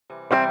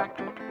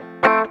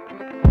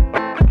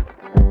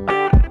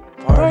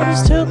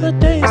hours till the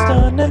day's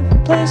done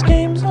and plays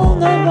games all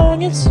night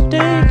long. It's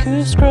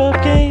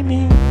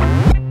DekuScrubGaming.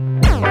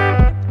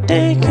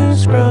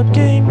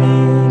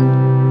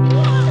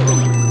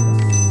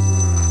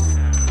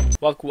 DekuScrubGaming.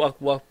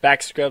 Welcome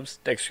back, Scrubs.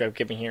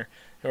 DekuScrubGaming here,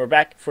 and we're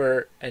back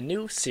for a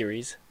new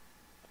series,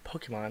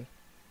 Pokemon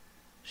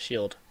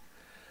Shield.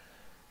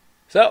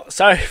 So,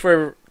 sorry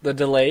for the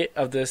delay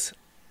of this.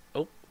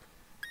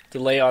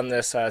 Delay on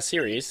this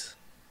series.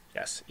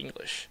 Yes,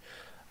 English.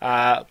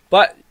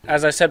 But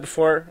as I said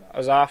before, I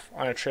was off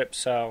on a trip,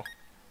 so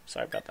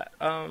sorry about that.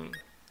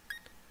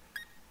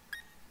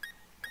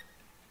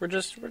 We're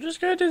just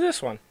gonna do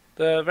this one,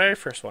 the very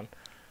first one.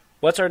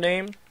 What's our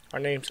name? Our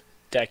name's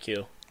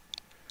Deku.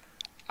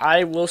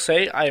 I will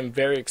say I am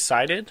very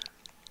excited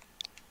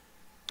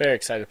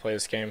to play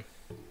this game.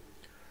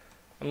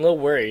 I'm a little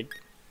worried,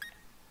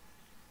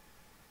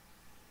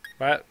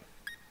 but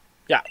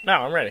yeah, no,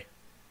 I'm ready.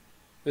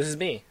 This is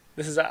me.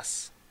 This is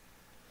us.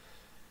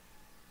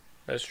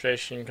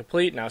 Registration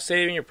complete. Now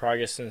saving. Your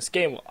progress in this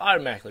game will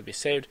automatically be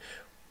saved.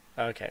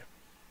 Okay,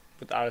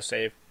 with the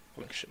autosave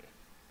function.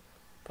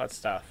 Fun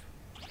stuff.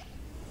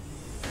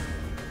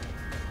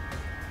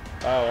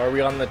 Oh, are we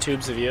on the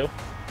tubes of you?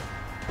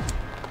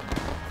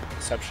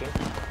 Deception.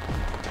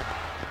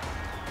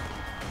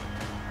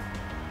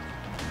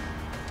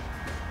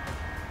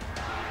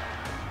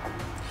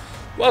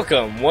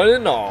 Welcome, one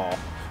and all.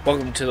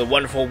 Welcome to the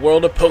wonderful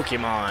world of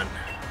Pokemon.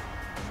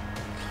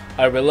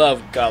 Our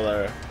beloved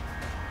Galar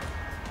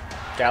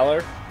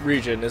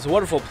region is a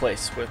wonderful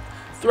place with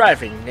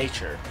thriving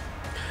nature,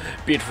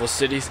 beautiful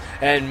cities,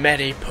 and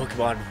many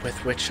Pokemon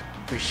with which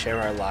we share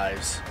our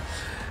lives.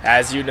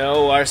 As you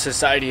know, our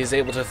society is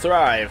able to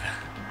thrive.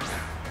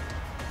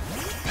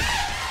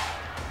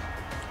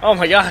 Oh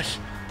my gosh,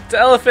 it's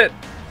an elephant!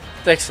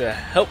 Thanks to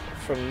help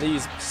from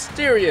these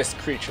mysterious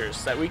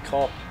creatures that we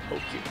call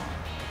Pokemon.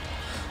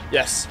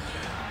 Yes,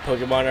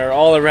 Pokemon are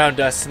all around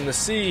us in the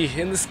sea,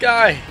 in the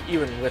sky,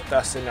 even with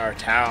us in our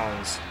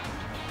towns.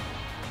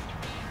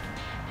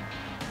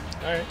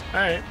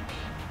 Alright.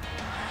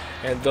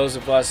 And those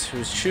of us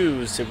who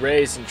choose to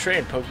raise and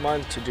train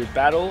Pokemon to do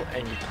battle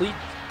and complete,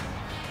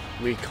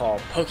 we call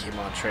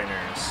Pokemon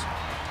trainers.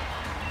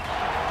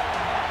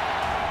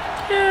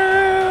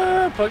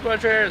 Yeah, Pokemon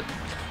trainers.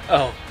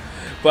 Oh,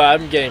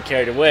 but I'm getting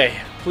carried away.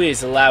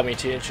 Please allow me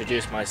to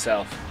introduce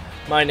myself.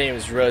 My name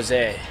is Rose,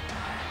 and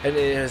it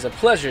is a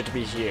pleasure to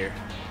be here.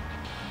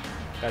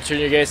 Now turn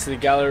your gaze to the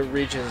Galar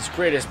region's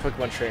greatest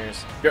Pokemon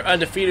trainers. Your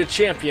undefeated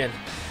champion.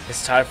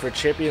 It's time for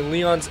Champion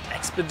Leon's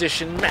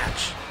expedition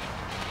match.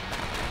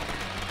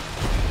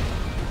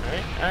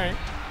 Alright.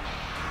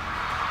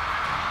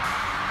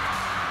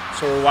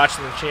 So we're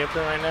watching the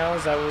champion right now?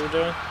 Is that what we're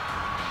doing?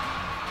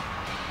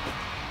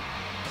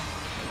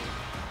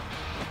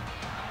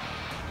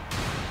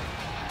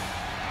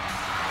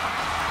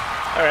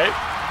 Alright.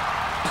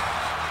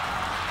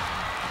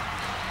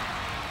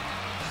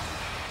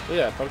 Look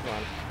at that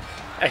Pokemon.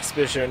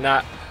 Expedition or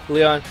not,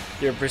 Leon,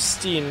 your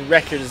pristine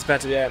record is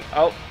about to end.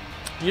 Oh,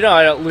 you know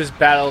I don't lose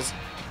battles.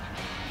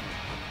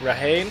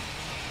 Rahane?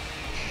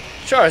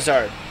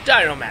 Charizard,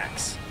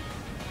 Dynamax.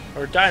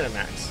 Or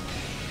Dynamax.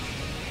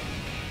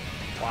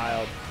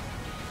 Wild.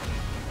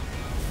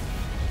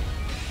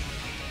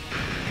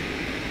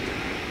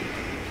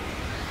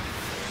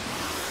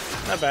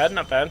 Not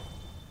bad.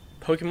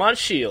 Pokemon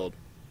Shield.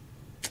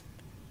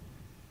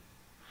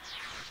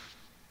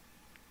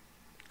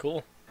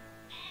 Cool.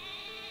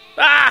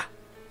 Ah!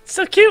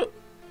 So cute!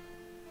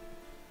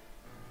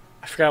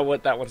 I forgot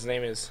what that one's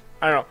name is.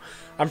 I don't know.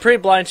 I'm pretty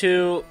blind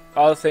to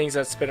all the things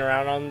that spin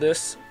around on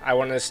this. I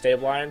wanted to stay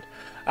blind.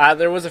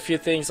 There was a few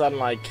things on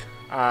like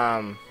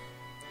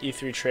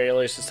E3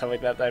 trailers and stuff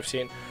like that I've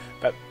seen,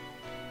 but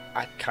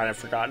I've kind of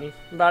forgotten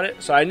about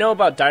it. So I know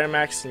about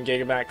Dynamax and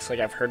Gigamax, like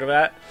I've heard of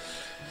that.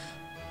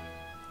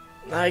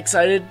 Not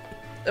excited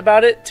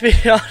about it, to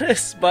be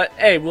honest, but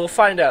hey, we'll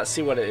find out,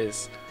 see what it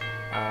is.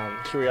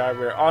 Here we are,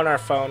 we're on our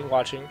phone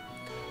watching.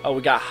 Oh,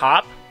 we got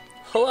Hop.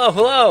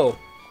 Hello!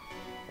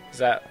 Is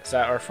that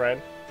our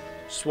friend?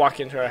 Just walk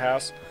into our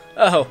house.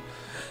 Oh,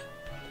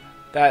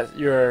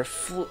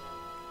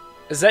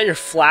 is that your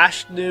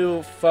Flash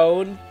new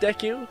phone,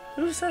 Deku?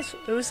 Who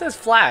says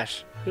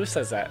Flash? Who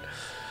says that?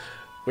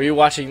 Were you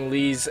watching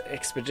Lee's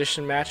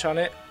expedition match on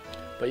it?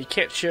 But you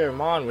can't cheer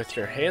him on with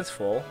your hands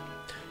full.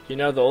 You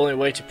know the only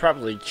way to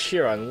properly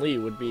cheer on Lee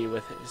would be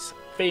with his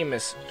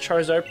famous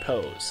Charizard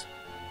pose.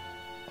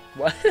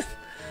 What?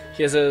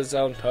 He has his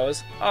own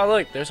pose? Oh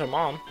look, there's our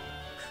mom.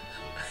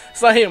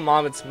 It's not even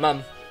mom, it's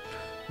mum.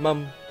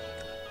 Mum.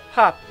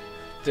 Hop.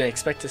 Didn't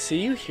expect to see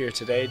you here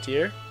today,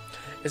 dear.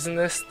 Isn't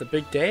this the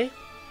big day?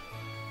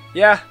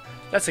 Yeah,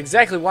 that's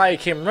exactly why I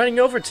came running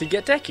over to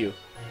get Deku.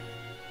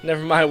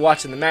 Never mind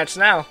watching the match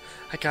now.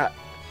 I got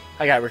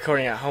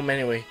recording at home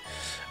anyway.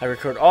 I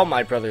record all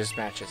my brother's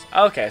matches.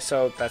 Okay,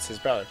 so that's his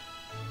brother.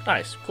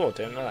 Nice, cool,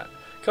 didn't know that.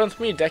 Come with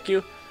me,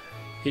 Deku.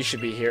 He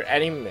should be here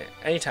any minute,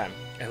 anytime.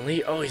 And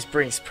Lee always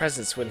brings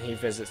presents when he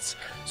visits,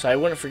 so I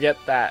wouldn't forget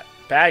that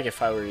bag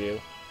if I were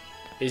you.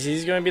 Is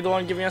he going to be the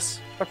one giving us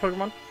our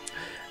Pokemon?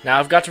 Now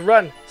I've got to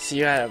run. See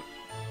you at...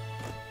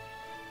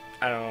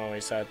 I don't know what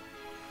he said.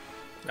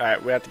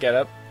 Alright, we have to get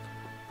up.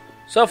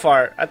 So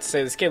far, I have to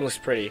say this game looks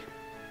pretty.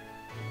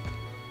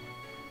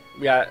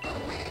 We got...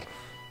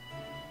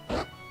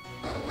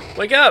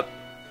 Wake up!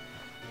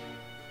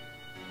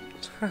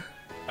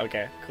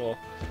 Okay, cool.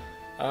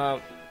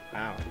 Wow.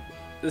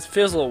 This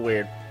feels a little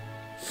weird.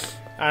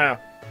 I don't know.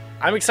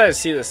 I'm excited to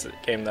see this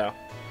game, though.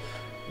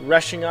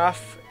 Rushing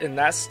off in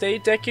that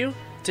state, Deku?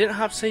 Didn't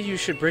Hop say you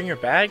should bring your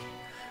bag?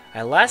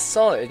 I last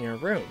saw it in your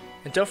room.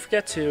 And don't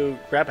forget to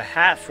grab a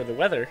hat for the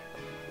weather.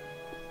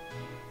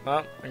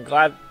 Well, I'm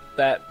glad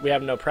that we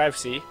have no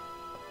privacy.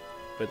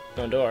 With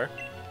no door.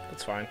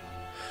 That's fine.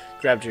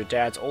 Grabbed your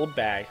dad's old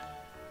bag.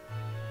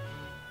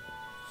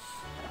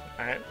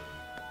 Alright.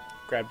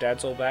 Grab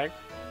dad's old bag.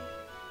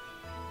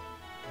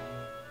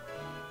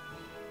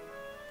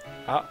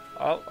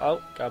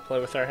 Oh, gotta play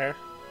with our hair.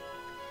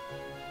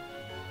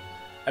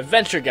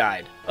 Adventure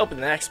guide. Open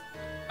the next.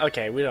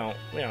 Okay, we don't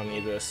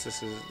need this.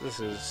 This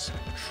is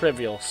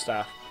trivial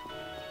stuff.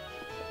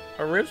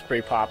 Our room's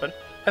pretty poppin'.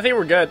 I think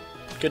we're good.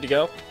 Good to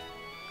go.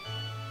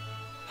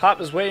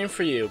 Hop is waiting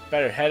for you.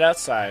 Better head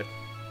outside.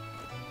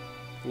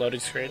 Loading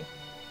screen.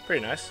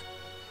 Pretty nice.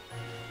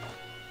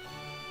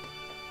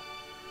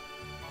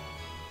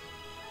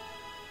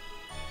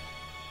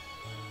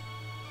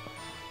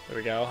 There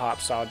we go. Hop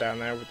saw down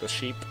there with the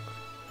sheep.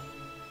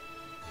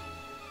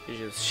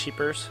 These are the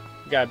sheepers.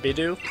 We got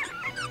Bidoo.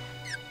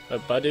 A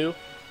Badoo.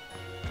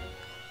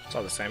 It's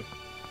all the same.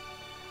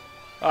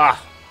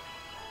 Ah!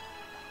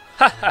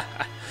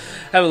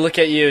 Have a look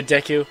at you,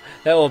 Deku.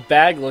 That old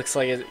bag looks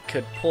like it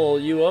could pull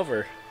you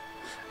over.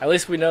 At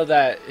least we know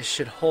that it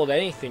should hold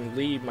anything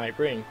Lee might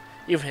bring.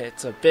 Even if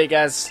it's a big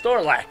as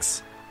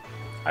Snorlax.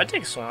 I'd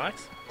take a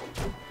Snorlax.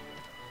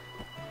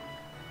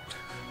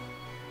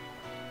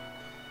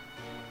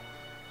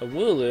 A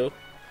Wooloo?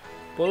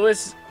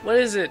 What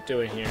is it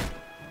doing here?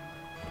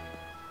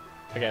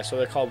 Okay, so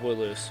they're called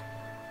Wooloos.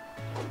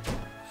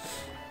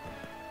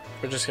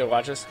 We're just gonna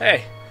watch this.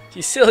 Hey,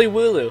 you silly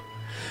Wooloo!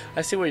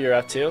 I see what you're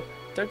up to.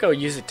 Don't go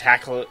use a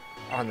tackle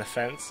on the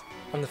fence.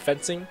 On the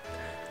fencing.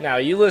 Now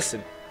you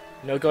listen.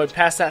 No going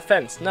past that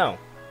fence. No.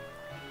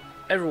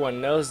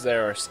 Everyone knows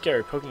there are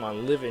scary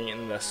Pokemon living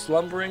in the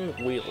slumbering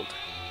weald.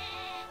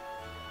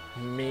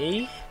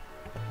 Me?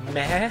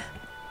 Meh?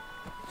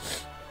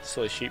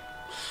 Silly sheep.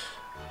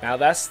 Now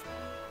that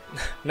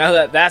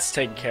that's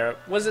taken care of.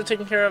 Was it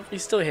taken care of?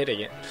 He's still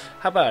hitting it.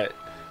 How about it?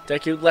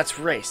 Deku, let's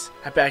race.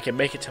 I bet I can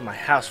make it to my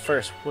house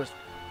first.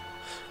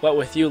 What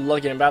with you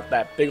lugging about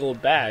that big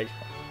old bag?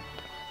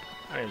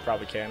 I mean,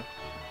 probably can.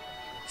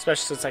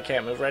 Especially since I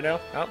can't move right now.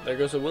 Oh, there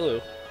goes a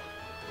Wooloo.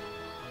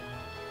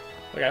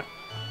 Okay.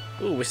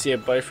 Ooh, we see a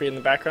Butterfree in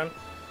the background.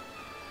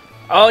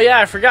 Oh yeah,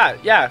 I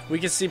forgot. Yeah, we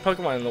can see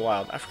Pokemon in the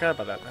wild. I forgot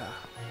about that.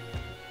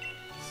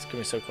 It's gonna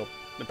be so cool.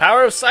 The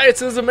power of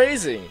science is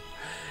amazing.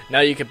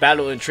 Now you can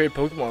battle and trade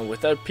Pokemon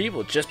with other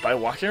people just by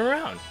walking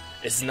around.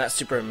 Isn't that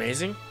super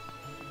amazing?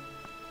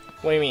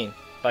 What do you mean?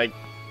 Like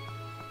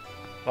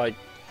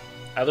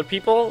other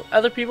people?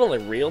 Other people?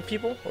 Like real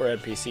people? Or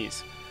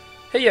NPCs?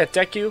 Hey, yeah,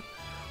 Deku.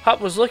 Hop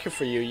was looking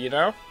for you, you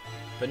know?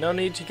 But no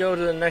need to go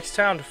to the next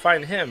town to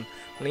find him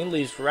when he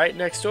leaves right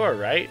next door,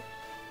 right?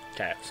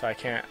 Okay, so I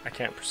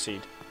can't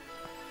proceed.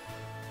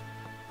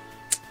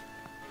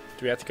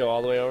 Do we have to go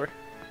all the way over?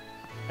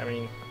 I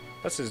mean,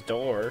 that's his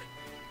door.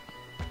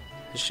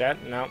 His shed?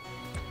 No.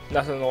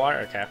 Nothing in the water?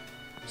 Okay.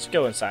 Let's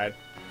go inside.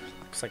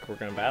 Looks like we're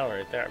gonna battle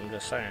right there. I'm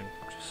just saying.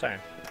 Just saying.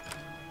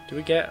 Do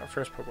we get our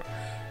first Pokemon?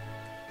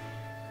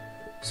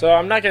 So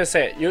I'm not gonna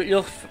say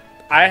it.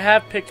 I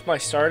have picked my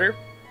starter,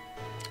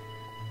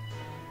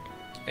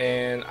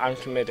 and I'm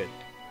committed.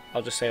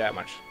 I'll just say that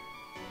much.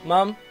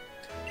 Mom,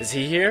 is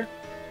he here?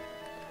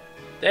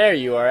 There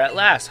you are at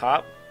last,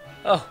 Hop.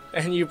 Oh,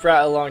 and you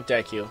brought along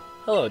Deku.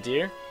 Hello,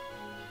 dear.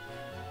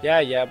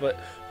 Yeah, but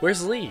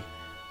where's Lee?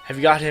 Have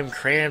you got him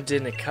crammed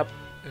in a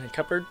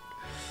cupboard?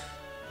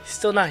 He's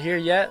still not here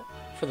yet?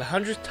 For the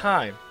 100th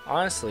time.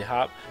 Honestly,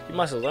 Hop, you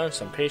must have learned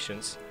some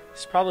patience.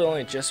 He's probably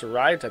only just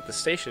arrived at the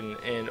station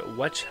in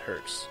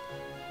Wedgehurst.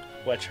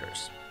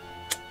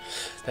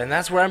 Then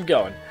that's where I'm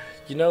going.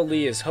 You know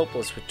Lee is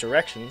hopeless with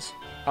directions.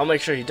 I'll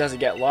make sure he doesn't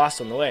get lost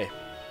on the way.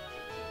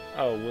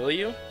 Oh, will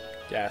you?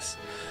 Yes.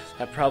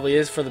 That probably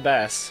is for the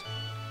best.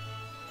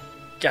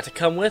 Got to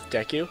come with,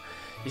 Deku.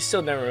 You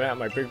still never met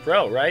my big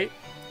bro, right?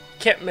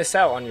 Can't miss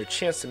out on your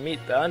chance to meet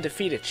the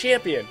undefeated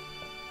champion.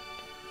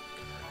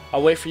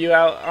 I'll wait for you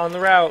out on the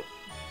route.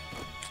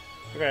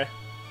 Okay.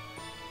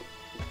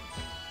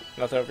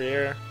 Nothing over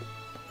here.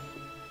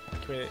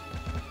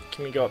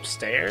 Can we go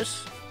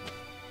upstairs?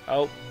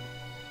 Oh.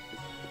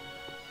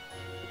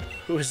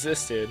 Who is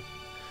this dude?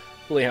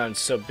 Leon's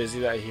so busy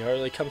that he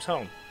hardly comes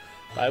home.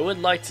 But I would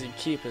like to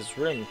keep his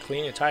room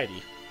clean and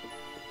tidy.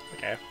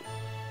 Okay.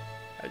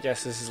 I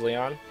guess this is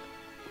Leon.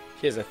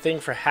 He has a thing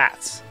for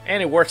hats.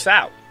 And it works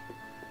out.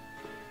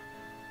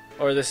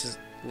 Or this is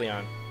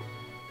Leon.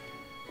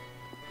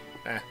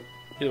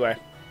 Either way.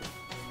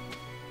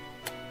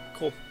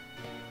 Cool.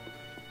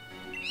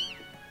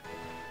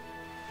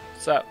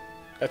 What's up?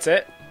 That's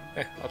it?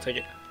 I'll take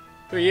it.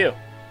 Who are you?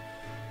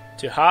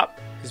 To Hop?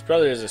 His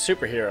brother is a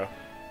superhero.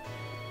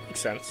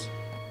 Makes sense.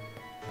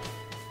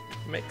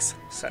 Makes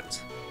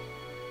sense.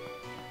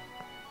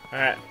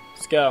 Alright,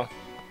 let's go.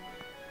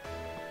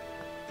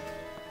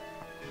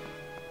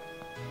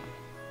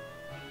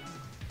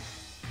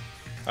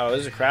 Oh,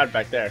 there's a crowd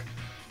back there.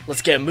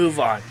 Let's get a move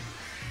on.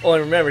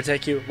 Only remember,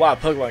 Deku, wild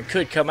Pokemon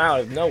could come out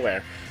of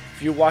nowhere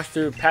if you walk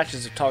through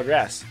patches of tall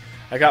grass.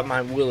 I got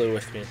my Willow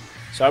with me,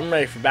 so I'm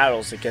ready for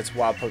battles against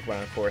wild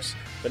Pokemon, of course.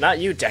 But not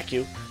you,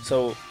 Deku,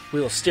 so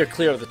we will steer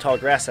clear of the tall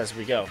grass as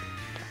we go.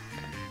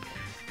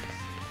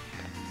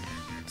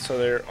 So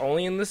they're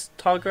only in this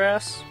tall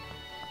grass?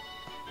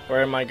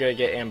 Or am I going to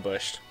get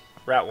ambushed?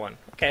 Route 1.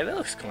 Okay, that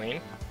looks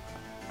clean.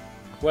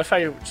 What if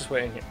I just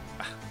went in here?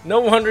 No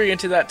wandering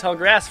into that tall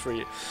grass for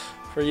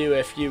you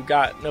if you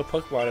got no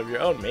Pokemon of your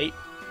own, mate.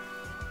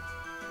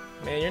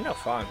 Man, you're no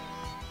fun.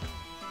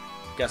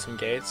 Got some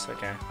gates?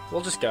 Okay.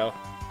 We'll just go.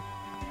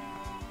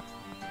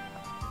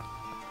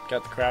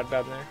 Got the crowd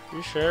down there.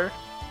 You sure?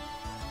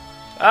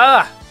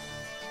 Ah!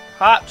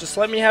 Hop, just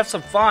let me have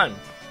some fun.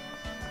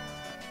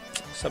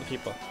 Some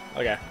people.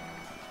 Okay.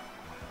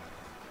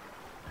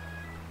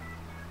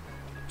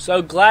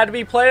 So glad to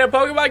be playing a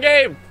Pokemon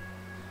game!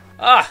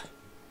 Ah!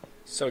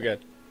 So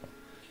good.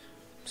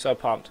 So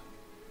pumped.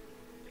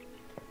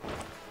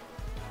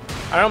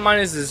 I don't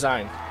mind his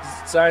design.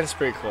 His design's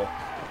pretty cool.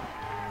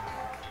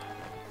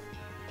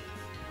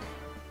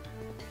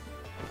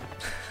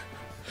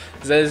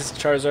 Is that his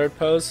Charizard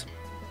pose?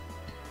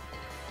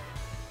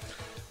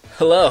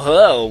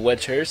 Hello,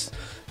 Wedgehurst.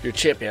 Your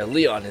champion,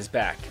 Leon, is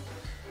back.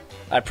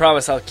 I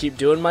promise I'll keep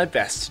doing my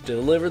best to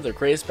deliver the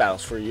greatest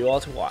battles for you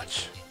all to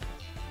watch.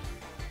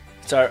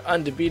 It's our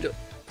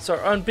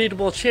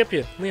unbeatable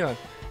champion, Leon.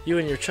 You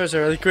and your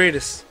Charizard are the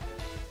greatest.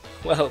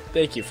 Well,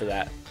 thank you for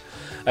that.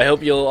 I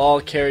hope you'll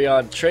all carry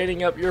on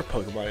training up your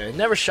Pokemon and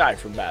never shy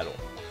from battle.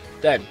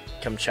 Then,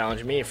 come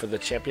challenge me for the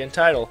champion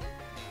title.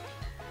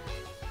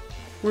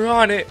 We're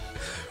on it.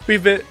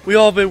 We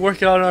all been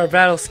working on our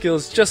battle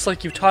skills just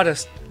like you taught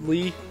us,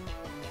 Lee.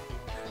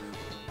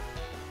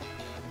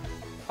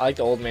 I like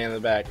the old man in the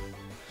back.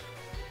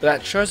 But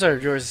that Charizard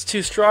of yours is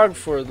too strong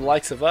for the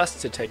likes of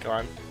us to take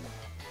on.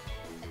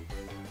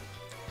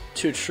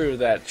 Too true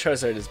that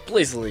Charizard is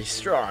blazingly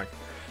strong,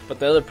 but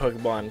the other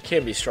Pokemon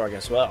can be strong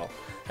as well.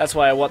 That's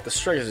why I want the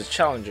strongest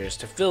challengers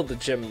to fill the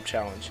gym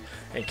challenge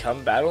and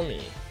come battle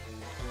me.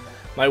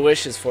 My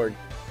wish is for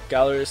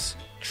Galar's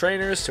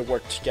trainers to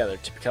work together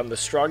to become the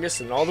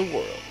strongest in all the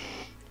world.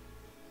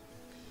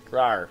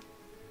 Rawr.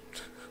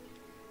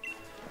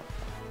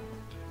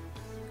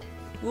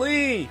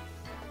 Lee!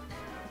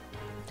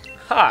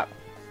 Hop!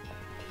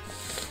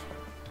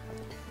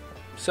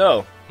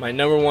 So, my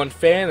 #1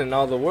 fan in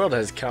all the world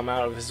has come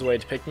out of his way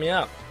to pick me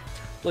up.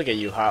 Look at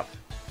you, Hop.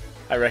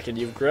 I reckon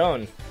you've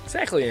grown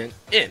exactly an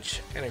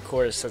inch and a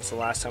quarter since the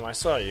last time I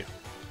saw you.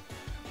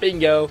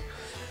 Bingo!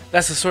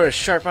 That's the sort of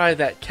sharp eye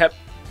that kept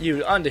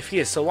you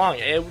undefeated so long,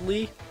 eh,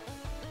 Lee?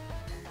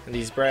 And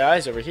these bright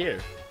eyes over here.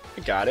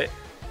 I got it.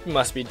 You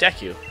must be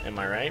Deku, am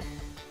I right?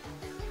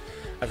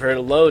 I've heard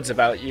loads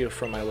about you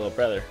from my little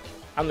brother.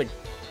 I'm the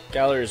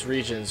Galar's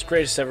region's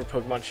greatest ever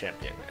Pokemon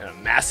champion, and a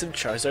massive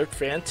Charizard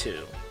fan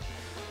too.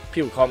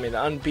 People call me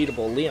the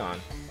unbeatable Leon.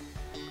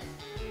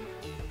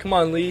 Come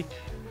on, Lee.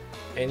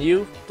 And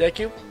you,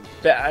 Deku?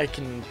 Bet I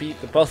can beat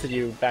the both of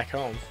you back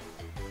home.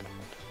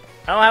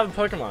 I don't have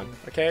a Pokemon,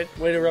 okay?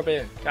 Way to rub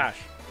it in. Gosh.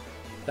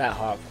 That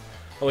Hop.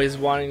 Always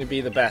wanting to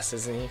be the best,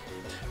 isn't he?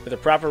 With a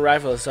proper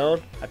rival of his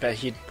own, I bet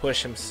he'd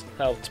push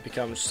himself to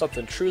become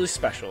something truly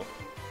special.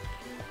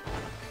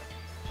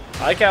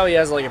 I like how he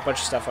has like a bunch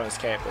of stuff on his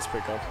cape. That's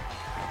pretty cool.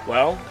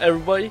 Well,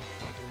 everybody,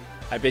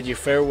 I bid you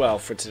farewell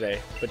for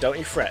today, but don't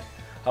you fret.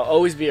 I'll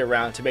always be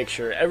around to make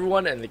sure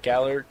everyone in the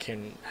Galar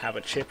can have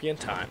a champion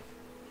time.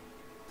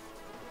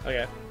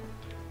 Okay.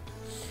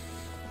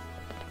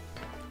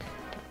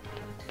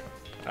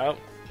 Oh,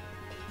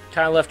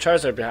 kind of left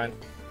Charizard behind.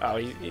 Oh,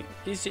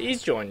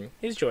 he's joining.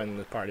 He's joining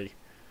the party.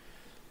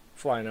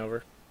 Flying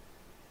over.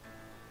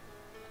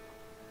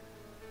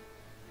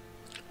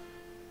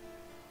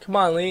 Come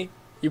on, Lee.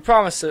 You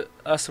promised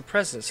us a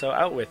present, so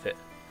out with it.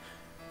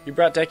 You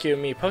brought Deku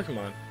and me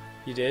Pokemon.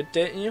 You did,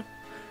 didn't you?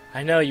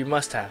 I know, you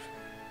must have.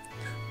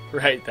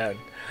 Right then.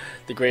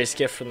 The greatest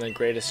gift from the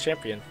greatest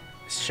champion.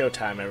 It's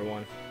showtime,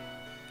 everyone.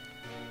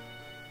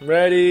 I'm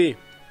ready!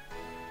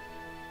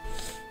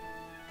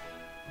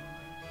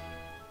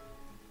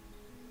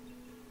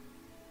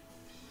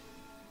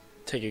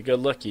 Take a good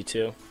look, you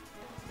two.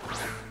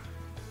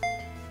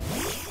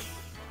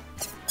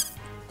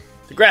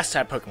 The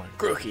grass-type Pokemon,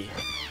 Grookey.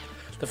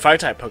 The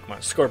fire-type Pokemon,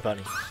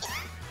 Scorbunny.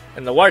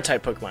 And the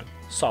water-type Pokemon,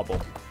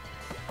 Sobble.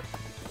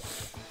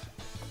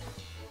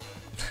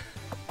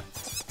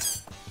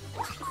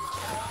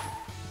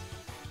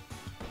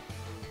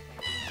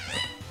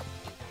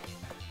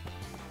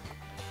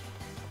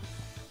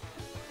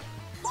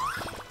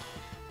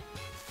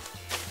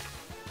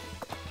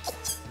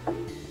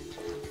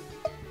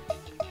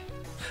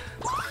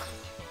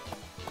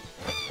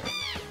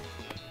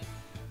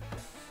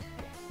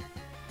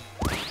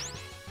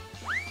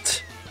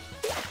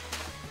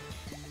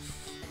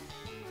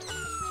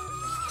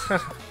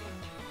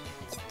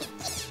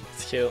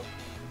 It's cute.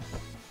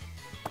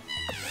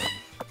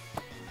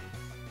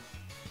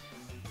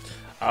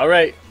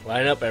 Alright,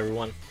 line up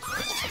everyone.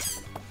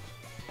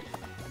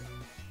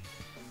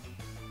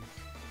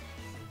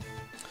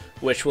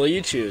 Which will you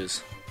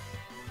choose?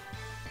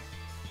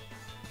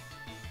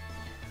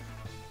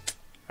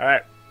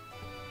 Alright.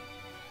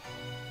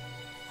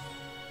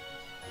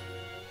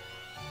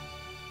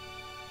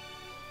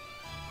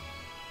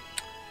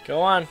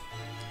 Go on.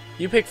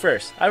 You pick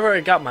first. I've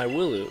already got my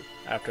Wooloo,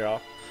 after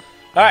all.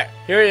 Alright,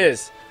 here it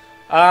is.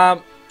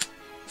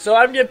 So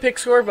I'm gonna pick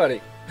Score Buddy.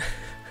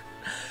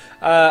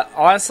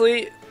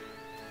 Honestly,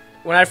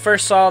 when I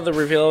first saw the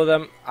reveal of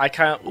them, I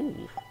kind of...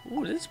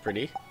 Ooh, this is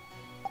pretty.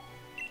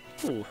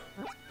 Ooh.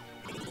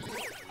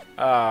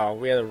 Oh,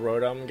 we had a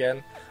Rotom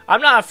again.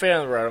 I'm not a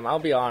fan of the Rotom, I'll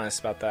be honest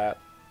about that.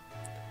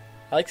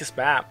 I like this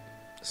map.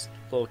 It's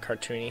a little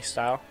cartoony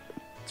style.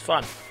 It's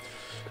fun.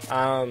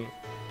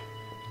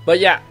 But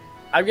yeah,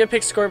 I'm gonna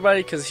pick Score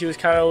Buddy because he was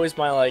kind of always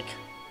my, like...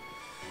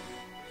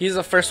 He's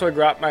the first one to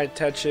grab my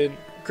attention.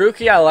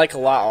 Grookey I like a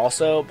lot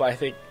also, but I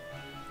think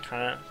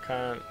kind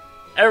of...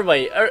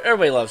 Everybody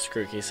loves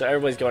Grookey, so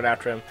everybody's going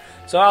after him.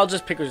 So I'll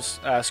just pick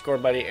Score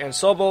Buddy. And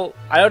Sobel,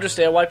 I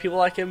understand why people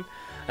like him.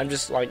 I'm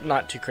just like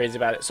not too crazy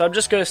about it. So I'm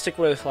just gonna stick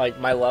with like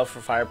my love for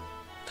fire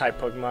type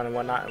Pokemon and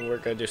whatnot, and we're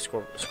gonna do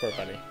Score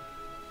Buddy.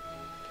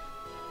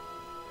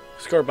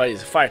 Score Buddy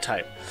is a fire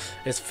type.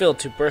 It's filled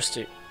to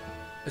bursting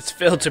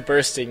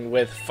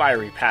with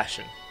fiery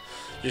passion.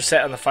 You're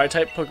set on the fire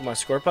type Pokemon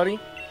Score Buddy?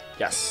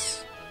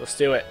 Yes. Let's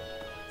do it.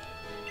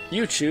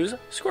 You choose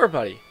Score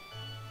Buddy.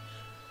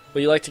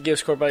 Would you like to give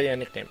Score Buddy a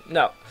nickname?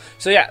 No.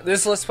 So yeah,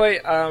 this Let's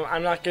Play,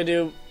 I'm not going to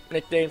do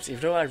nicknames,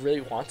 even though I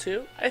really want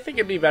to. I think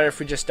it'd be better if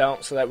we just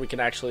don't, so that we can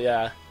actually,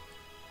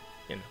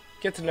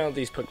 get to know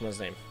these Pokemon's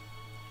name.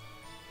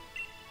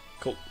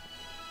 Cool.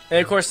 And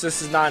of course,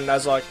 this is not a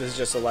Nuzlocke, this is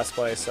just a Let's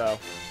Play, so,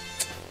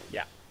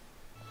 yeah.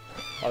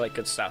 All that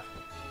good stuff.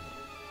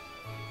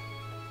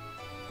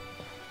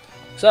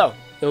 So,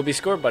 it'll be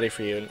Score Buddy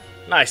for you.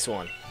 Nice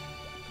one.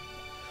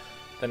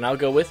 Then I'll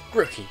go with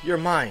Grookey, you're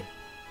mine.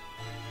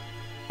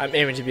 I'm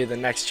aiming to be the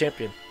next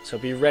champion, so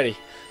be ready.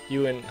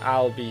 You and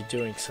I'll be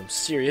doing some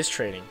serious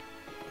training.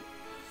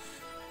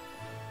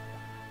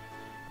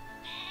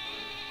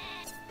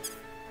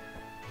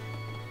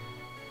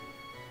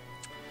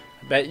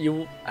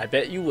 I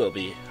bet you will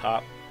be,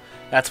 Hop.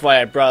 That's why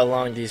I brought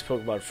along these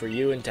Pokemon for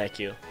you and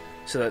Deku,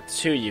 so that the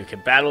two of you can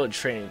battle and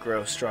train and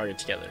grow stronger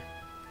together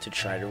to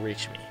try to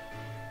reach me.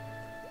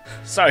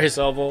 Sorry,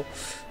 Sobel.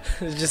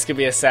 It's just gonna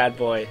be a sad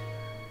boy.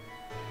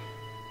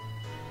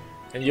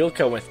 And you'll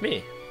come with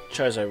me.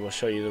 Charizard will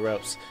show you the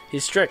ropes.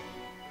 He's strict,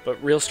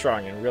 but real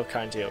strong and real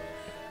kind too.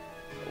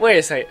 Wait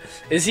a second.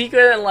 Is he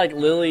gonna like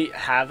literally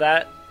have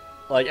that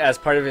like as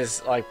part of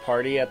his like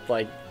party at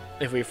like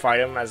if we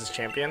fight him as his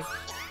champion?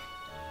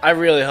 I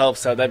really hope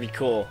so. That'd be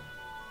cool.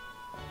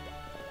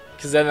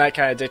 Cause then that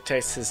kind of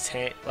dictates his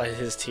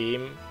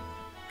team,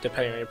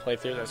 depending on your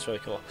playthrough. That's really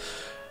cool.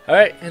 All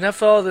right,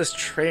 enough of all this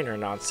trainer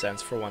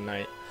nonsense for one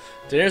night.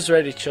 Dinner's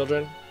ready,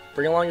 children.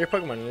 Bring along your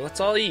Pokemon and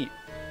let's all eat.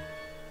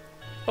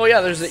 Oh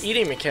yeah, there's the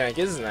eating mechanic,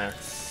 isn't there?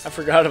 I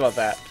forgot about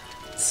that.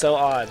 It's so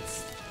odd.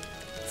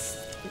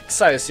 I'm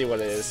excited to see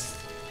what it is.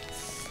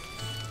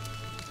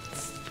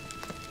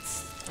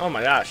 Oh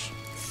my gosh.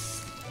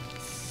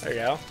 There you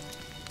go.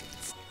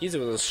 Easy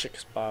with those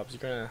shit bobs.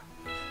 You're gonna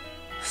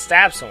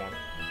stab someone.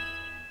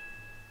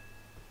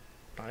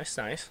 Nice,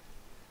 nice.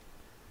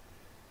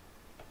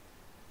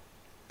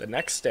 The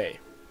next day.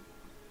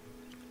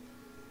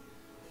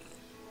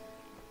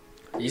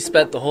 You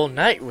spent the whole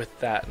night with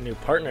that new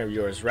partner of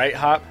yours, right,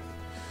 Hop?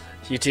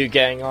 You two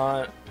getting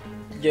all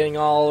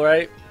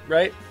right?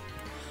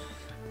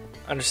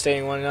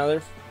 Understanding one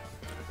another?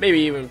 Maybe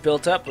even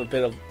built up a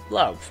bit of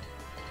love.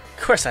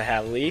 Of course I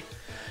have, Lee.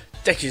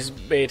 Deku's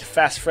made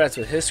fast friends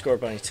with his Score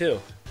Bunny too.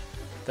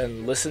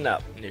 Then listen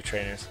up, new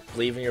trainers.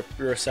 Believe in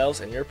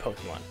yourselves and your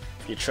Pokemon.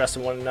 If you trust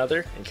in one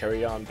another and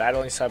carry on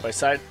battling side by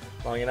side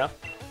long enough,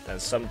 then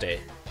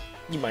someday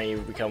you might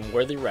even become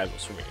worthy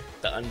rivals for me,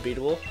 the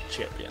unbeatable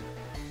champion.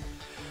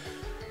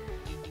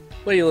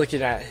 What are you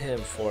looking at him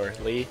for,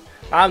 Lee?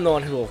 I'm the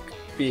one who will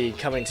be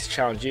coming to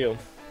challenge you.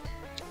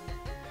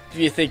 If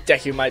you think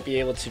Deku might be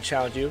able to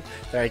challenge you,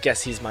 then I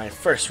guess he's my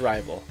first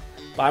rival.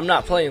 But I'm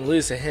not playing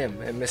lose to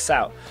him and miss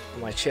out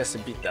on my chance to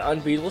beat the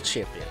unbeatable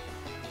champion.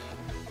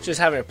 Just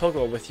having a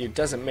Pokemon with you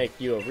doesn't make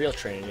you a real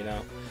trainer, you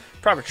know.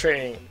 Proper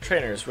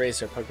trainers raise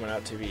their Pokemon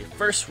out to be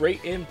first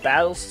rate in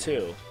battles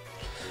too.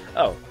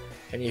 Oh,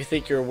 and you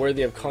think you're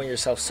worthy of calling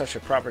yourself such a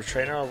proper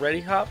trainer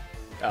already, Hop?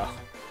 Oh,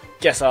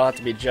 guess I'll have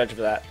to be judged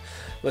for that.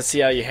 Let's see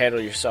how you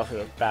handle yourself in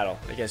a battle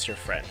against your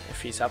friend,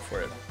 if he's up for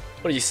it.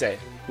 What do you say?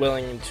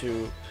 Willing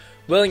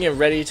and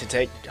ready to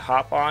take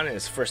Hop on in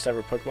his first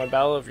ever Pokemon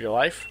battle of your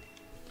life?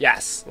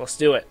 Yes, let's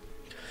do it.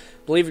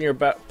 Believe in your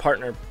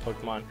partner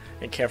Pokemon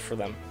and care for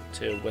them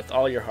too with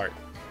all your heart.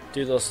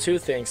 Do those two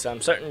things, I'm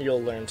certain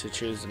you'll learn to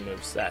choose the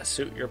moves that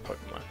suit your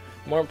Pokemon.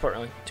 More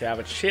importantly, to have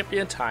a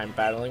champion time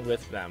battling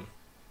with them.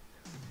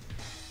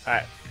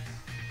 Alright.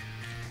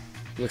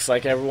 Looks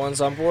like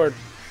everyone's on board,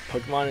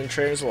 Pokemon and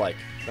trainers alike.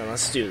 Then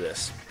let's do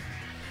this.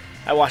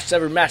 I watched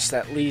every match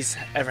that Lee's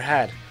ever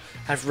had.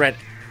 I've read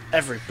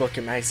every book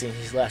and magazine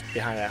he's left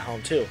behind at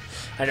home too.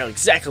 I know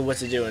exactly what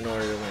to do in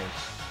order to win.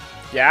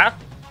 Yeah?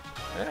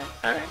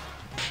 Alright.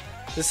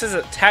 This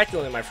isn't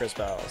technically my first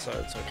battle, so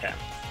it's okay.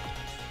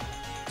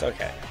 It's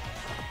okay.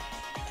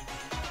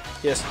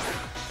 Yes.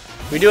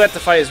 We do have to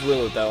fight his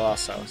Wooloo though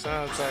also, so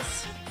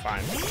that's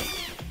fine.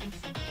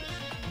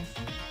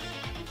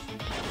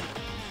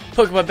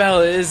 Pokemon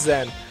battle it is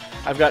then.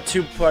 I've got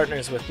 2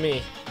 partners with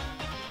me.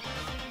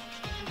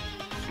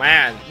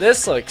 Man,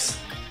 this looks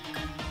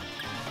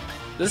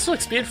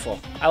beautiful.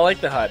 I like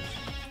the HUD.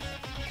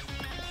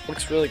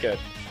 Looks really good.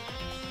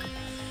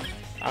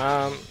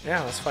 Yeah,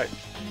 let's fight.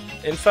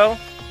 Info?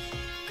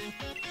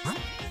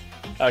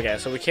 Okay,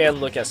 so we can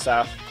look at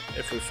stuff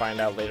if we find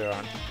out later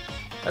on.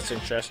 That's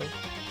interesting.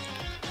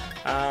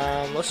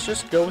 Let's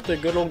just go with the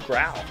good old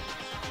growl.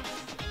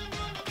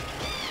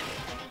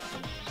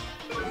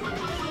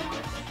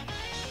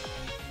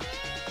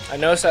 I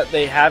noticed that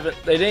they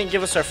didn't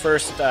give us our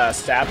first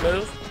stab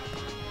move,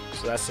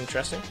 so that's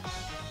interesting.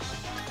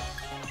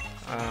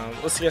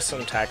 Let's get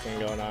some tackling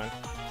going on.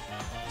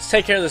 Let's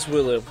take care of this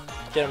Wooloo.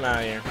 Get him out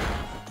of here.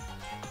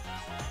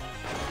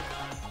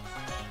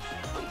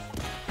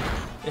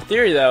 In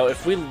theory, though,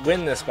 if we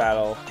win this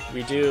battle,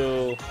 we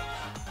do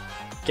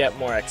get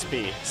more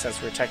XP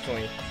since we're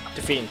technically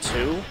defeating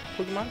 2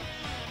 Pokemon.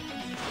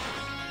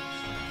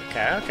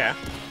 Okay.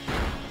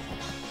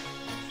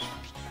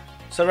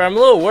 So I'm a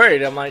little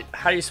worried. I'm like,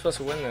 how are you supposed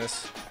to win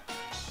this?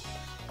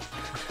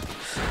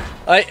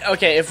 Like,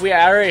 okay, if we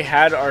already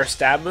had our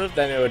stab move,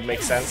 then it would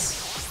make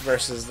sense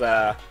versus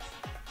the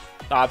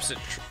opposite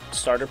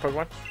starter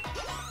Pokemon.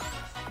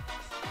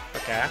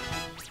 Okay.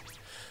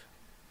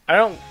 I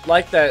don't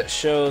like that it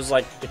shows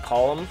like the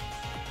column,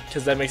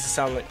 because that makes it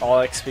sound like all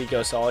XP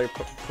goes to all your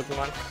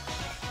Pokemon.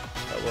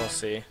 But we'll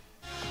see.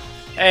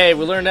 Hey,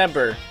 we learned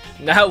Ember.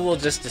 Now we'll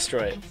just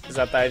destroy it. Is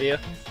that the idea?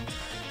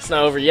 It's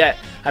not over yet.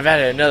 I've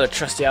added another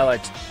trusty ally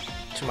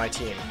to my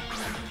team.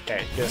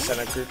 Okay, gonna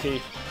send a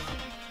Grookey.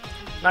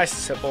 Nice,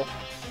 simple.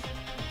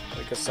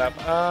 Good stuff.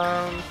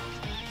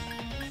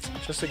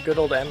 Just a good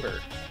old Ember.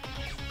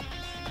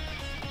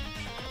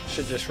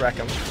 Should just wreck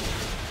him.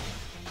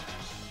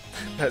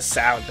 That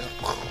sound.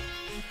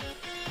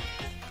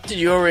 Did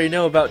you already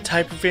know about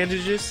type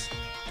advantages?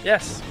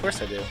 Yes, of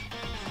course I do.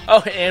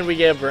 Oh, and we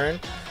get a burn.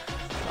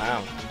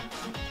 Wow.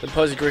 The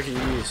opposing Grookey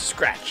used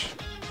Scratch.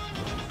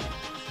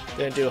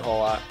 Didn't do a whole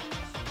lot.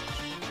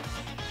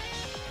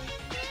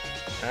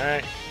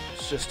 Alright,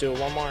 let's just do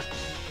one more.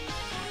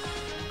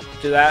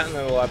 Do that, and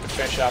then we'll have to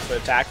finish off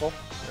with a tackle,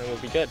 and we'll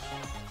be good.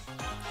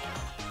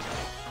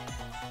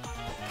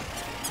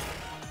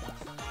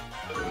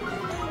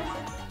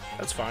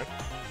 That's fine.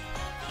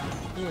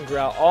 You can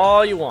growl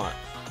all you want.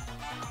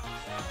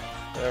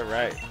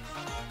 Alright.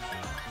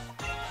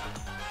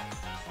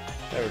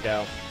 There we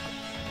go.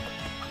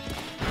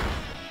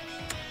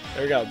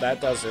 There we go,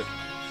 that does it.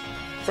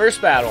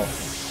 First battle.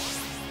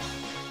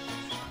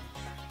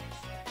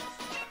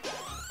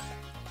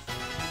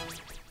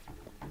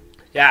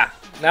 Yeah,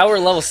 now we're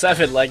level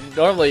 7. Like,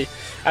 normally,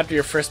 after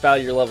your first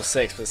battle, you're level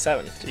 6, but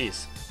 7.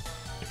 Jeez.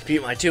 You can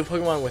beat my 2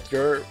 Pokemon with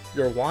your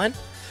 1?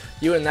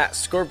 You and that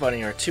Score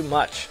Bunny are too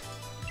much.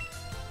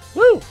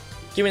 Woo!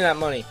 Give me that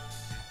money.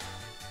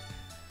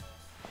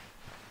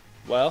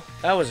 Well,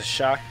 that was a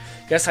shock.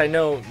 Guess I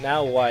know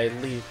now why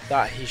Lee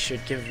thought he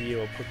should give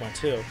you a Pokemon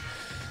too.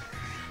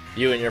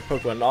 You and your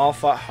Pokemon all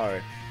fought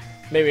hard.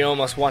 Made me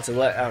almost want to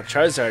let out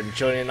Charizard and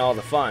join in all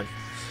the fun.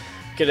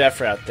 Good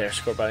effort out there,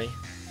 Score Bunny.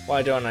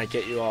 Why don't I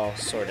get you all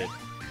sorted?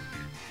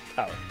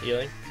 Oh,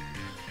 healing?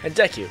 And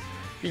Deku,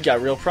 you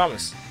got real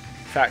promise.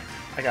 In fact,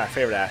 I got a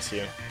favor to ask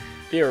you.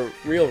 Be a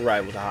real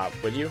rival to Hop,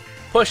 would you?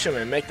 Push him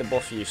and make the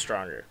both of you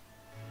stronger.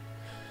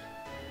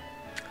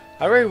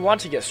 I already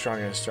want to get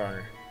stronger and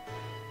stronger.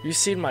 You've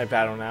seen my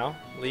battle now,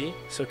 Lee,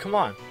 so come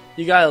on.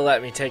 You gotta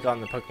let me take on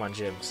the Pokemon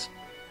gyms.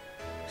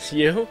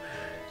 You?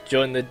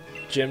 Join the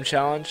gym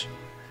challenge?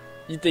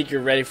 You think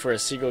you're ready for the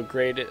single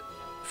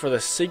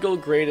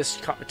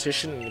greatest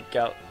competition in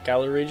the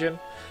Galar region?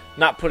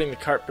 Not putting the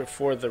cart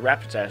before the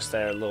Rapidash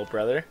there, little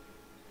brother.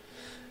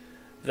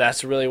 If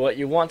that's really what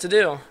you want to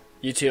do.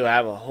 You two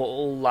have a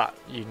whole lot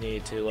you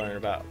need to learn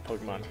about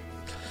Pokemon.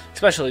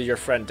 Especially your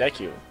friend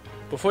Deku.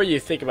 Before you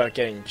think about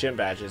getting gym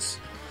badges,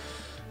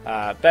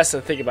 best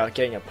to think about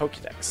getting a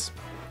Pokédex.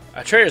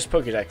 A trainer's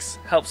Pokédex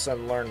helps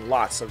them learn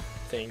lots of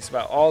things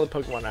about all the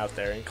Pokemon out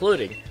there,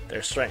 including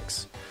their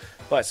strengths.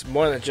 But it's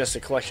more than just a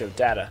collection of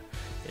data,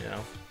 you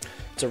know.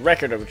 It's a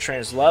record of a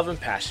trainer's love and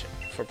passion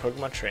for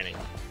Pokemon training.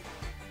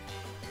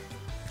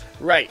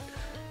 Right,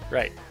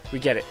 we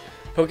get it.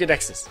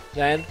 Pokédexes.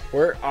 Then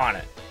we're on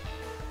it.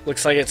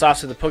 Looks like it's off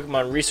to the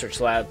Pokemon Research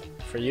Lab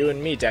for you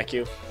and me,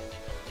 Deku.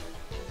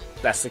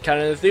 That's the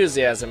kind of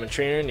enthusiasm a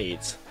trainer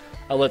needs.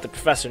 I'll let the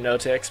professor know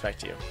to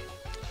expect you.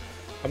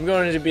 I'm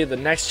going to be the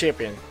next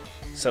champion,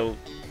 so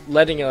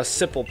letting a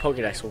simple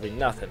Pokédex will be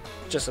nothing.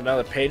 Just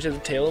another page of the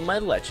tale of my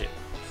legend.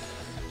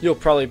 You'll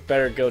probably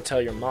better go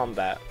tell your mom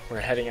that. We're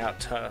heading out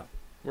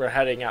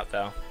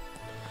though.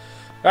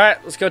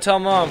 Alright, let's go tell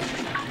mom.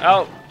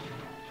 Oh.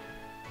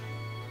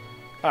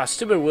 Ah,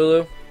 stupid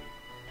Wooloo.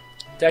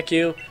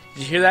 Deku, did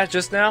you hear that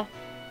just now?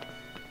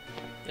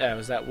 Yeah, it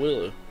was that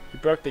Wooloo. He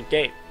broke the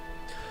gate.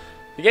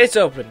 The gate's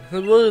open. The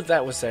Wooloo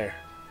that was there.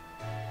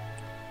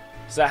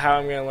 Is that how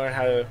I'm going to learn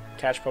how to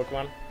catch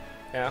Pokemon?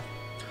 Yeah.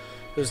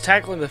 It was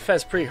tackling the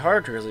fence pretty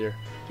hard earlier.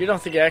 You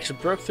don't think it actually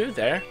broke through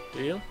there,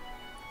 do you?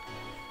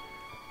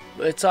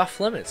 But it's off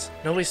limits.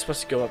 Nobody's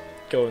supposed to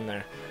go in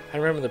there. I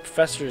remember the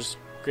professor's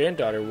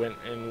granddaughter went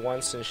in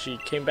once and she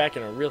came back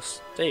in a real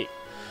state.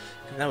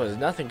 And that was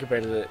nothing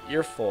compared to the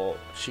earful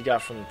she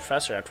got from the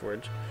professor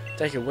afterwards.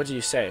 Deku, what do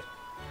you say?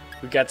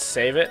 We got to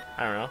save it?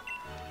 I don't know.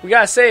 We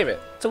gotta save it.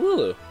 It's a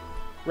Wooloo.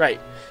 Right.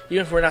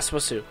 Even if we're not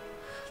supposed to.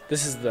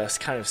 This is the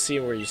kind of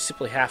scene where you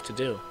simply have to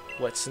do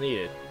what's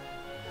needed.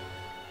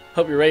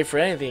 Hope you're ready for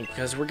anything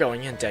because we're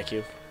going in,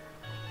 Deku.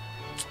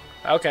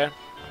 Okay.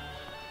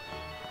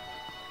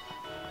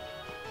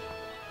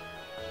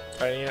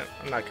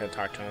 I'm not gonna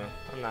talk to him.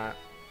 I'm not.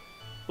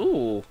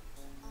 Ooh.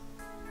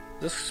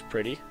 This is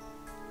pretty.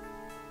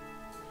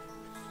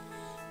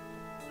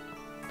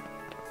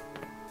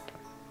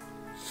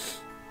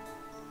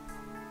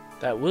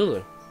 That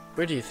Wooloo.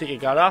 Where do you think it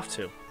got off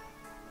to?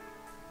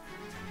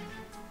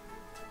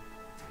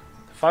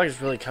 The fog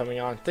is really coming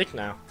on thick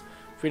now.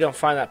 If we don't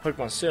find that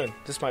Pokemon soon,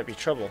 this might be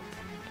trouble.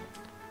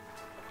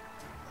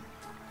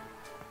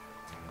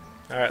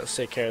 Alright, let's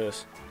take care of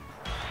this.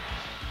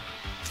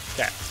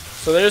 Okay.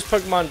 So there's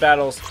Pokemon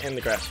battles in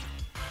the grass.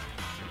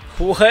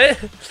 What?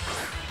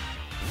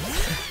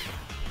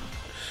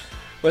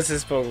 What's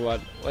this Pokemon?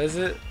 What is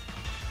it?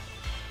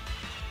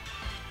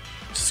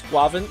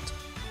 Squavant?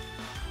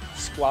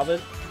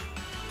 Squavant?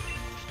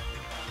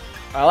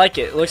 I like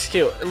it. It looks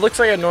cute. It looks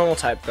like a normal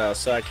type though,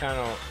 so I kind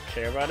of don't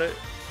care about it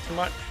too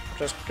much.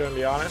 Just gonna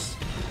be honest.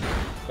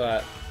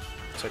 But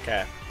it's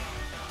okay.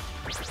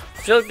 I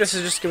feel like this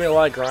is just gonna be a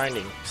lot of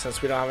grinding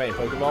since we don't have any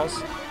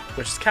Pokeballs,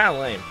 which is kind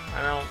of lame.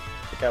 I don't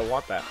think I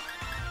want that.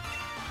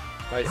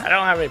 Like, I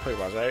don't have any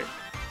Pokeballs, right?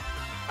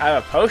 I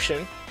have a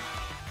potion.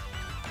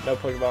 No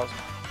Pokeballs.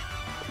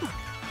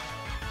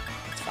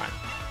 It's fine.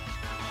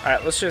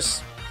 Alright, let's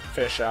just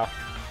finish off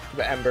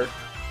the Ember.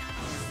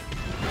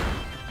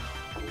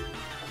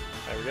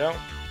 There we go.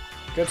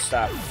 Good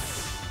stuff.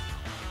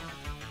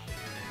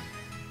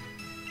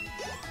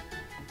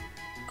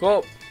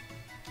 Cool.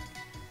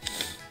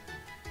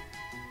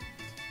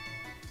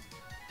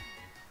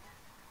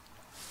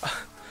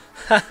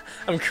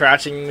 I'm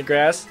crouching in the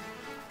grass.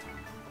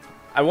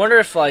 I wonder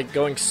if like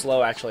going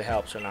slow actually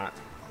helps or not.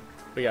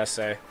 We gotta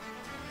say.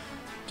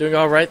 Doing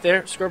all right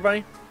there,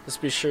 Scorbunny? Let's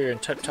be sure you're in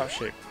top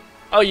shape.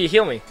 Oh, you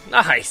heal me.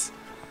 Nice.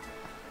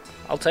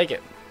 I'll take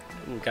it.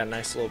 Ooh, got a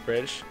nice little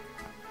bridge.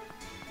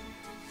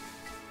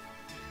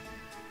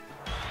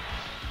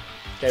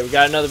 Okay, we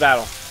got another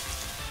battle.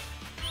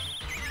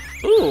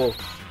 Ooh.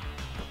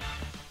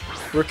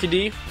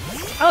 Rookidee.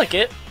 I like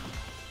it.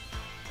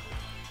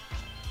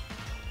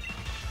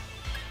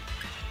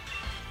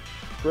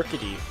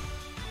 Rookidee.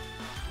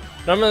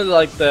 Normally,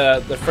 like,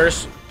 the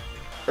first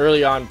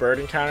early on bird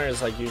encounter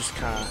is, like, you just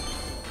kind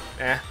of,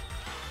 eh.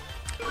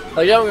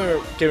 Like,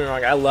 don't get me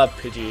wrong, I love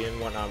Pidgey and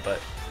whatnot,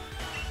 but,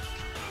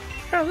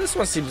 oh, this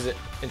one seems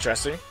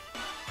interesting.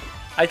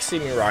 I can see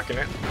me rocking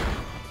it.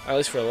 At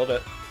least for a little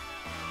bit.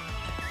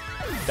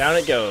 Down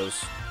it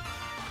goes.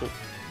 Cool.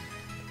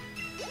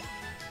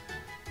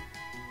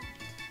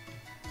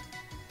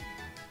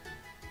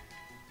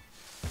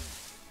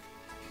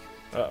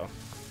 Uh-oh.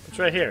 It's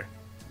right here.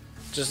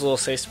 Just a little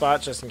safe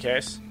spot, just in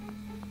case.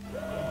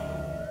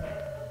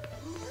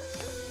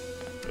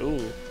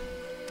 Ooh.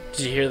 Did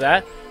you hear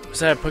that? Was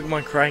that a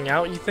Pokemon crying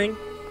out, you think?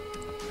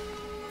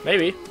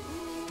 Maybe.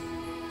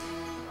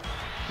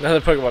 Another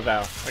Pokemon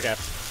battle. Okay.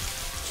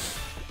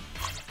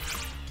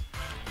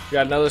 We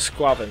got another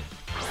Squavin.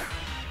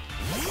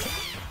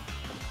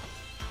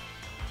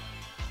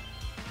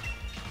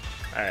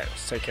 Alright,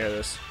 let's take care of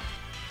this.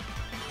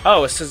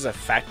 Oh, it says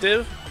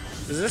effective?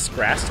 Is this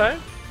grass type?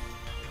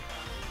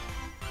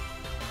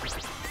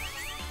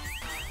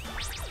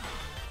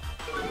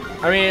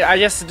 I mean, I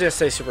guess it did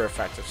say super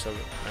effective, so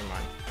never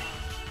mind.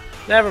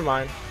 Never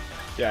mind.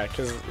 Yeah,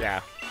 because,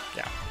 yeah.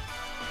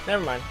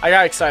 Never mind. I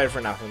got excited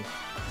for nothing.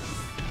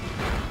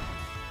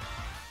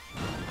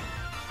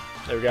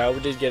 There we go. We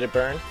did get a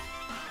burn.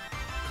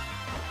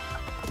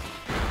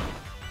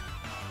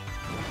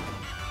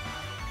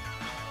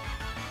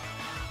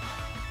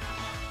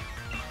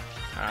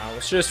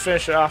 Let's just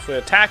finish it off with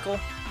a tackle.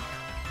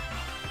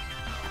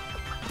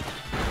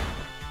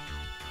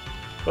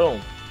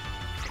 Boom.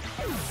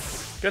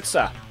 Good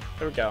stuff.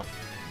 There we go.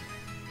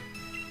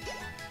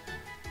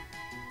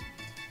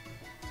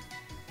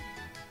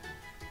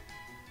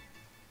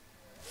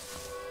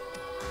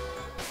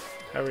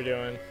 How are we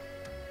doing?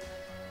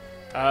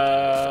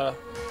 What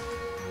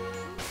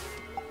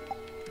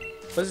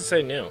does it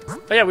say new?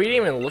 Oh yeah, we didn't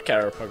even look at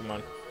our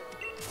Pokemon.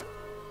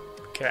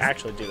 Can I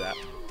actually do that?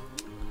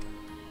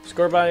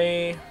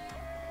 Scorbunny.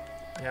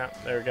 Yeah,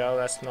 there we go.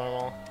 That's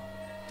normal.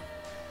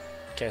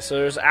 Okay, so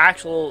there's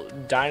actual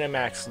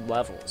Dynamax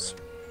levels.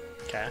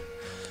 Okay.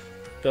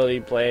 Ability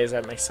Blaze,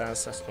 that makes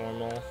sense. That's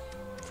normal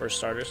for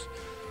starters.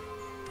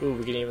 Ooh,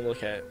 we can even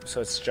look at it.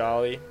 So it's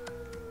Jolly.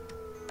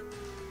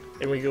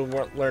 And we can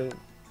learn...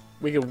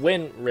 We can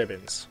win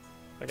ribbons.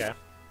 Okay.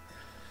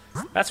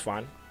 That's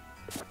fine.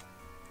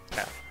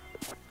 Okay.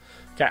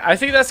 Okay, I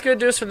think that's going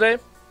to do us for today.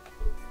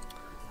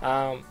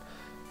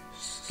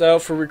 So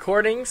for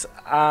recordings,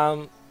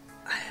 I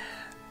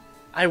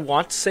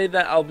want to say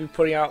that I'll be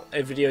putting out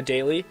a video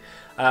daily.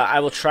 I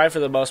will try for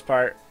the most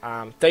part.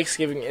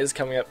 Thanksgiving is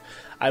coming up.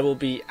 I will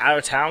be out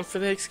of town for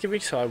Thanksgiving,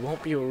 so I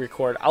won't be able to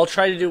record. I'll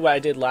try to do what I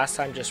did last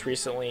time just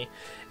recently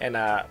and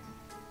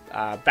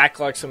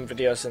backlog some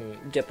videos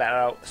and get that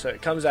out so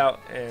it comes out.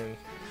 And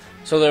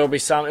so there will be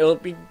some. It'll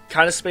be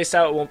kind of spaced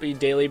out. It won't be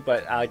daily,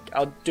 but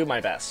I'll do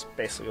my best,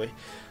 basically.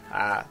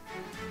 But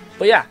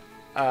yeah.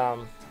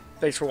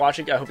 Thanks for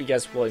watching. I hope you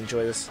guys will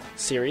enjoy this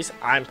series.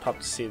 I'm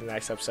pumped to see the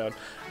next episode.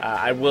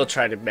 I will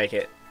try to make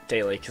it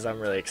daily because I'm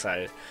really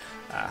excited.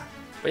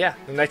 But yeah,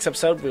 the next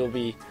episode we'll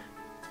be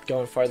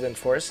going farther in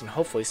forest and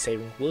hopefully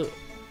saving Blue.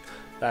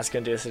 That's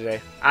going to do it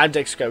today. I'm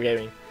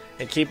DekuScrubGaming,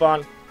 and keep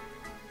on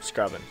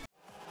scrubbing.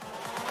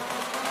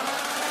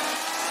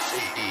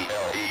 CELEA.